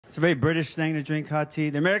It's a very British thing to drink hot tea.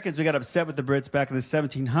 The Americans, we got upset with the Brits back in the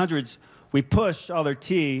 1700s. We pushed all their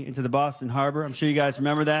tea into the Boston Harbor. I'm sure you guys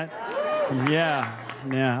remember that. Yeah.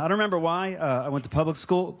 I don't remember why. I went to public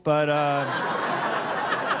school, but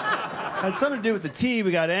had something to do with the tea.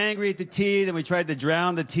 We got angry at the tea, then we tried to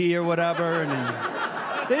drown the tea or whatever, and then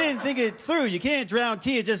they didn't think it through. You can't drown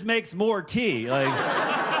tea, it just makes more tea.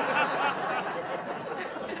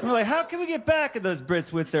 And we're like, how can we get back at those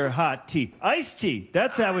Brits with their hot tea? Iced tea,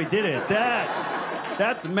 that's how we did it.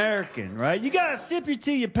 That's American, right? You gotta sip your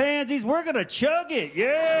tea, you pansies. We're gonna chug it,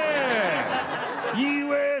 yeah!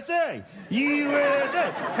 USA!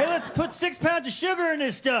 USA! Hey, let's put 6 pounds of sugar in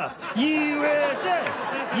this stuff. USA!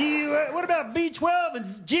 What about B12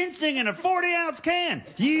 and ginseng in a 40-ounce can?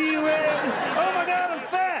 USA! Oh my God, I'm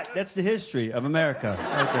fat! That's the history of America,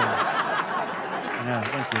 right there. Yeah,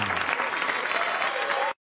 thank you.